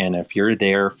guys. And if you're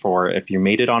there if you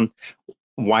made it on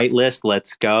whitelist,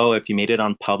 let's go. If you made it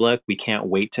on public, we can't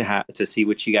wait to see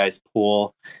what you guys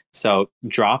pull. So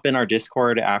drop in our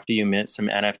Discord after you mint some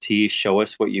NFTs, show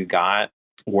us what you got.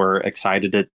 We're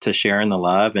excited to share in the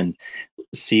love and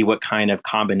see what kind of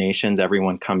combinations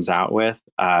everyone comes out with.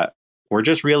 We're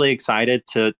just really excited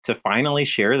to finally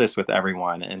share this with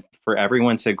everyone and for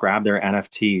everyone to grab their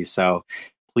NFTs. So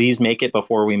please make it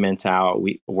before we mint out.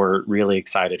 We're really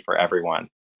excited for everyone.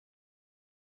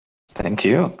 Thank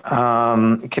you.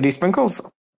 Kitty Sprinkles?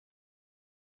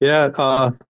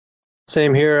 Yeah,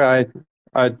 same here.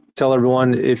 I tell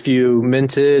everyone, if you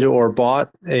minted or bought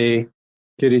a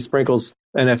Kitty Sprinkles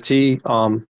NFT,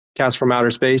 Cast from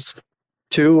Outer Space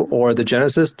 2 or the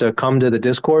Genesis, to come to the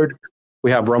Discord. We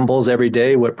have rumbles every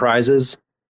day with prizes,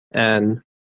 and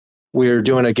we're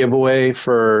doing a giveaway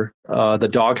for the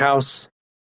doghouse,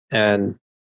 and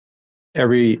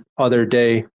every other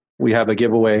day we have a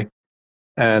giveaway,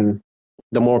 and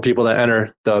the more people that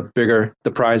enter, the bigger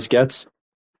the prize gets.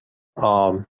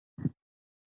 And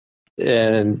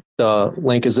the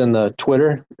link is in the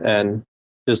Twitter, and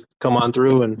just come on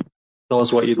through and tell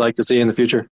us what you'd like to see in the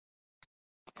future.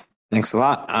 Thanks a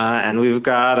lot. And we've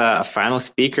got a final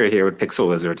speaker here with Pixel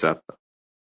Wizards up.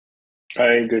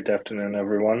 Hi, good afternoon,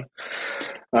 everyone.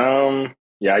 I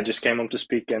just came up to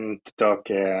speak and to talk,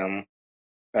 to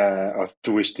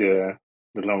wish the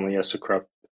Lonely Astro Club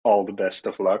all the best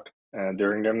of luck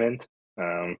during their mint.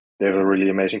 They have a really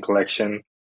amazing collection.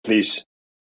 Please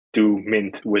do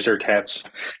mint wizard hats,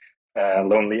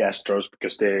 Lonely Astros,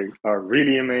 because they are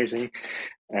really amazing.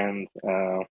 And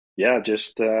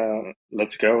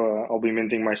let's go. I'll be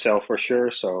minting myself for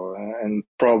sure. So and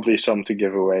probably some to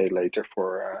give away later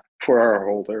for our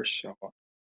holders. So.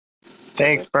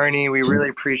 Thanks, Bernie. We really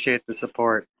appreciate the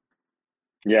support.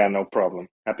 Yeah, no problem.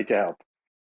 Happy to help.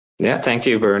 Yeah, thank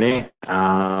you, Bernie.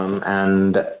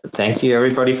 And thank you,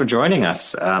 everybody, for joining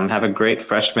us. Have a great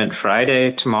Freshman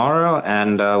Friday tomorrow,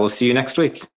 and we'll see you next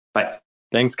week. Bye.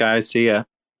 Thanks, guys. See ya.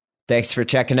 Thanks for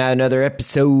checking out another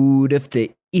episode of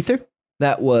The Ether.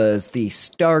 That was the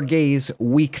Stargaze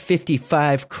Week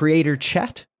 55 Creator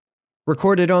Chat,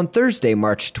 recorded on Thursday,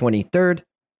 March 23rd,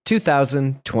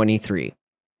 2023.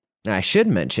 Now, I should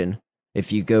mention,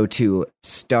 if you go to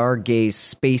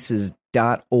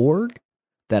stargazespaces.org,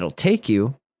 that'll take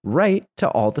you right to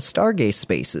all the Stargaze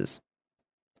spaces.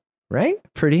 Right?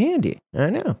 Pretty handy.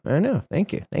 I know.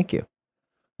 Thank you.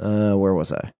 Where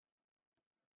was I?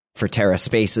 For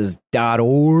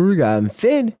terraspaces.org, I'm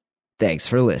Finn. Thanks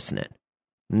for listening.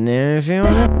 Now, if you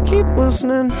want to keep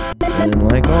listening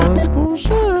and like all this cool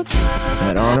shit,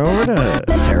 head on over to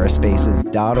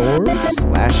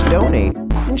terraspaces.org/donate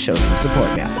and show some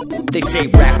support now. They say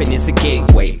rapping is the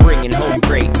gateway, bringing home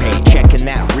great pay. Checking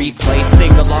that replay,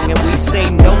 sing along, and we say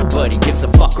nobody gives a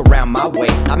fuck around my way.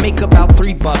 I make about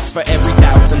 $3 for every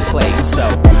 1,000 plays, so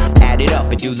add it up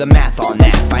and do the math on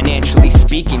that. Financially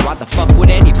speaking, why the fuck would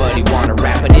anybody wanna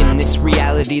rap? But in this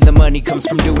reality, the money comes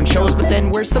from doing shows. But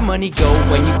then where's the money go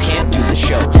when you can't do the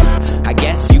shows? I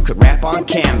guess you could rap on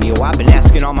Cameo. I've been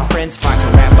asking all my friends if I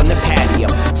can rap on the patio.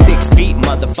 6 feet,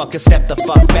 motherfucker, step the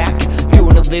fuck back.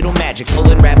 Doing a little magic,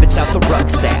 pulling rabbits out the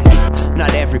rucksack.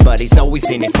 Not everybody's always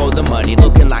in it for the money.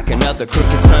 Looking like another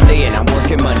crooked Sunday, and I'm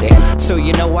working Monday. So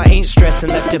you know I ain't stressing,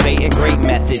 left debating great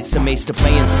methods. Amazed to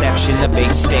play Inception, the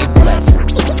bass stay blessed.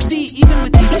 See, even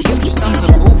with these huge sums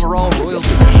of overall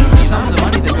royalties, the sums of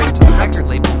money that go to the record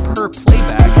label per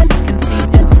playback can seem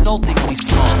insultingly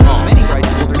small. Many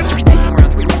rights holders are making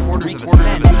around 3/4 of a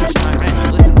cent each time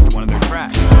someone listens to one of their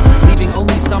tracks, leaving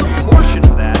only some portion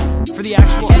of that for the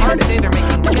actual artist. Can't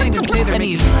even say they're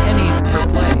making pennies per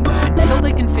play. Until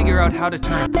they can figure out how to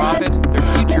turn a profit, their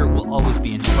future will always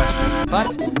be in question.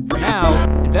 But for now,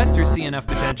 investors see enough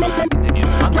potential to continue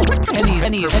to fund them. Pennies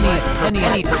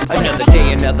per play. Another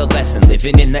day, another lesson.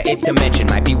 Living in the it dimension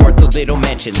might be worth a little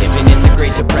mention. Living in the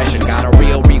Great Depression, got a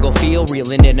real regal feel.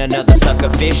 Reeling in another sucker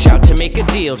fish, out to make a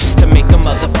deal just to make a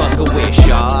motherfucker wish.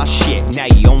 Aw shit, now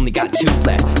you only got 2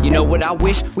 left. You know what I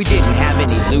wish? We didn't have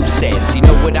any loose ends. You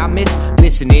know what I miss?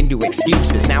 Listening to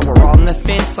excuses. Now we're on the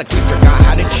fence like we forgot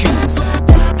how to choose.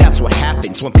 That's what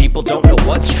happens when people don't know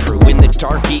what's true. In the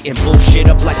dark, eating bullshit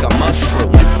up like a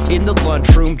mushroom. In the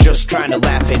lunchroom, just trying to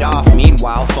laugh it off.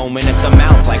 Meanwhile, foaming at the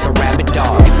mouth like a rabid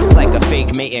dog. Like a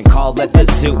fake mating call at the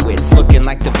zoo. It's looking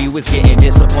like the view is getting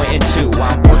disappointed too.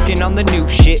 I'm working on the new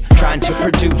shit, trying to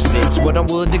produce it. It's what I'm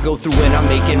willing to go through when I'm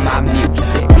making my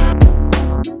music.